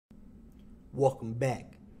Welcome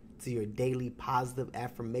back to your daily positive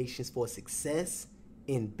affirmations for success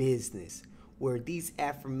in business, where these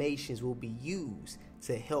affirmations will be used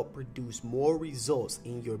to help produce more results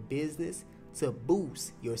in your business to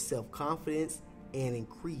boost your self-confidence and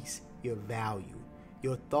increase your value.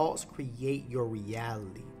 Your thoughts create your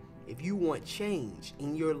reality. If you want change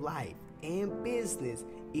in your life and business,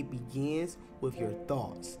 it begins with your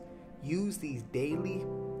thoughts. Use these daily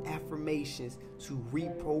affirmations to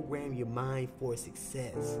reprogram your mind for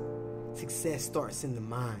success. Success starts in the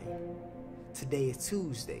mind. Today is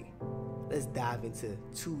Tuesday. Let's dive into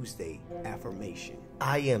Tuesday affirmation.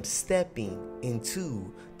 I am stepping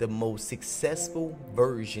into the most successful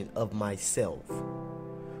version of myself.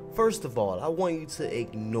 First of all, I want you to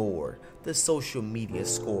ignore the social media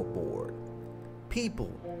scoreboard.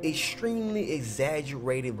 People extremely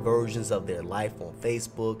exaggerated versions of their life on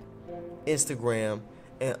Facebook, Instagram,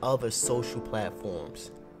 and other social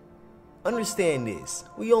platforms. Understand this,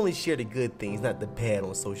 we only share the good things, not the bad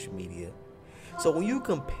on social media. So when you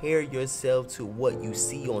compare yourself to what you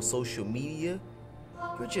see on social media,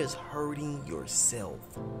 you're just hurting yourself.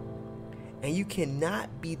 And you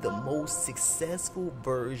cannot be the most successful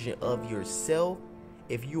version of yourself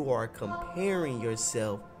if you are comparing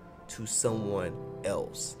yourself to someone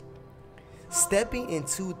else. Stepping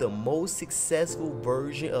into the most successful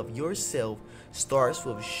version of yourself starts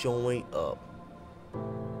with showing up.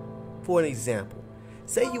 For an example,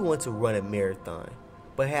 say you want to run a marathon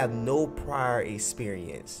but have no prior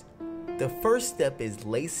experience. The first step is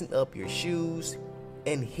lacing up your shoes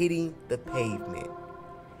and hitting the pavement.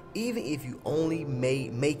 Even if you only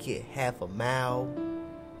make it half a mile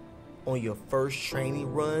on your first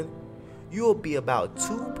training run, you will be about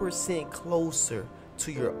 2% closer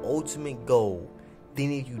to your ultimate goal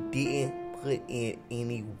than if you didn't put in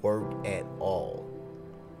any work at all.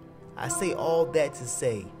 I say all that to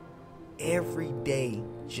say, every day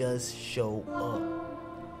just show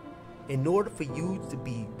up. In order for you to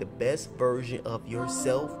be the best version of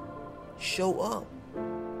yourself, show up.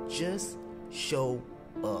 Just show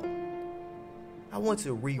up. I want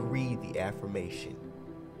to reread the affirmation.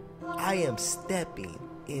 I am stepping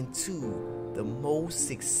into the most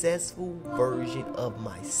successful version of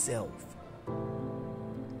myself.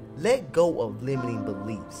 Let go of limiting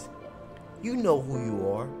beliefs. You know who you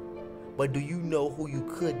are, but do you know who you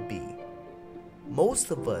could be?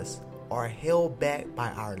 Most of us are held back by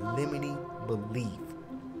our limiting belief,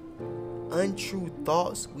 untrue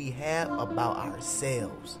thoughts we have about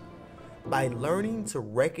ourselves. By learning to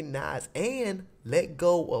recognize and let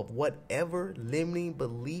go of whatever limiting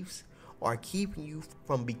beliefs are keeping you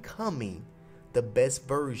from becoming the best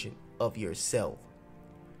version of yourself,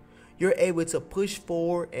 you're able to push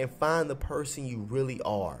forward and find the person you really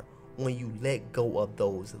are when you let go of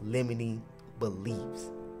those limiting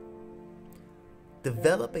beliefs.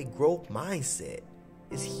 Develop a growth mindset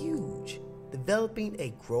is huge. Developing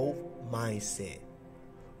a growth mindset.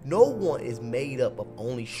 No one is made up of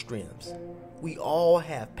only strengths. We all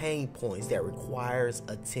have pain points that requires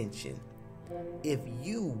attention. If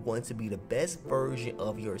you want to be the best version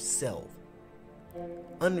of yourself,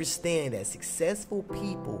 understand that successful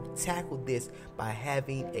people tackle this by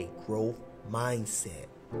having a growth mindset.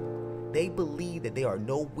 They believe that there are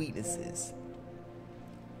no weaknesses.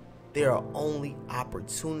 There are only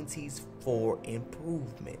opportunities for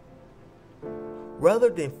improvement. Rather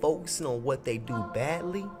than focusing on what they do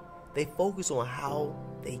badly, they focus on how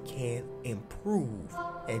they can improve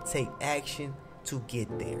and take action to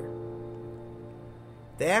get there.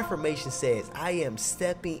 The affirmation says, I am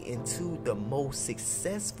stepping into the most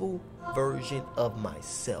successful version of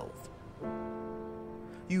myself.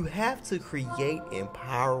 You have to create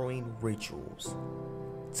empowering rituals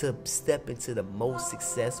to step into the most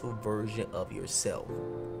successful version of yourself.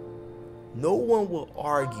 No one will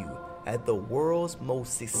argue that the world's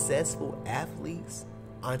most successful athletes,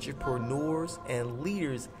 entrepreneurs, and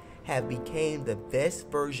leaders have become the best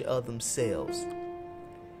version of themselves.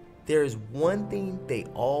 There is one thing they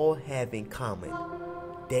all have in common.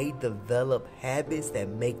 They develop habits that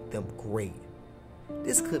make them great.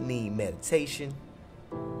 This could mean meditation,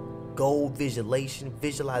 goal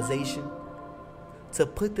visualization, to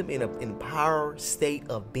put them in an empowered state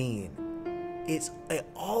of being. It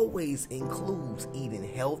always includes eating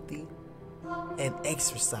healthy and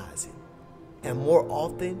exercising. And more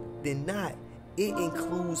often than not, it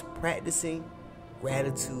includes practicing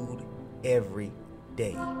gratitude every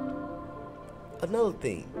day. Another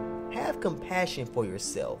thing, have compassion for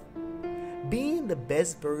yourself. Being the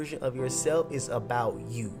best version of yourself is about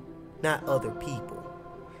you, not other people.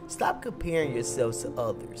 Stop comparing yourselves to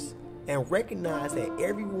others and recognize that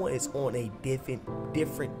everyone is on a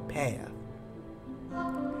different path.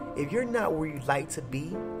 If you're not where you'd like to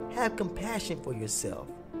be, have compassion for yourself.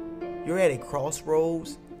 You're at a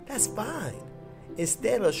crossroads, that's fine.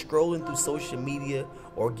 Instead of scrolling through social media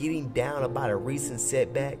or getting down about a recent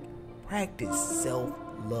setback, practice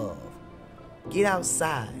self-love. Get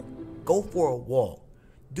outside, go for a walk,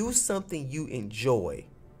 do something you enjoy.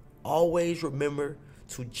 Always remember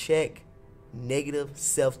to check negative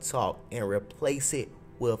self-talk and replace it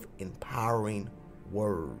with empowering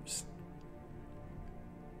words.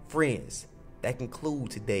 Friends, that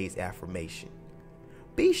concludes today's affirmation.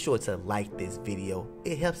 Be sure to like this video.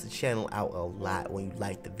 It helps the channel out a lot when you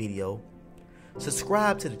like the video.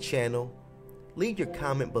 Subscribe to the channel, leave your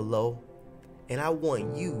comment below, and I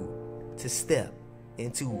want you to step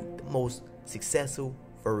into the most successful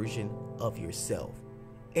version of yourself.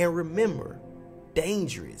 And remember,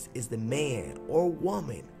 dangerous is the man or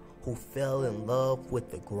woman who fell in love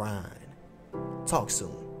with the grind. Talk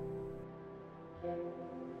soon.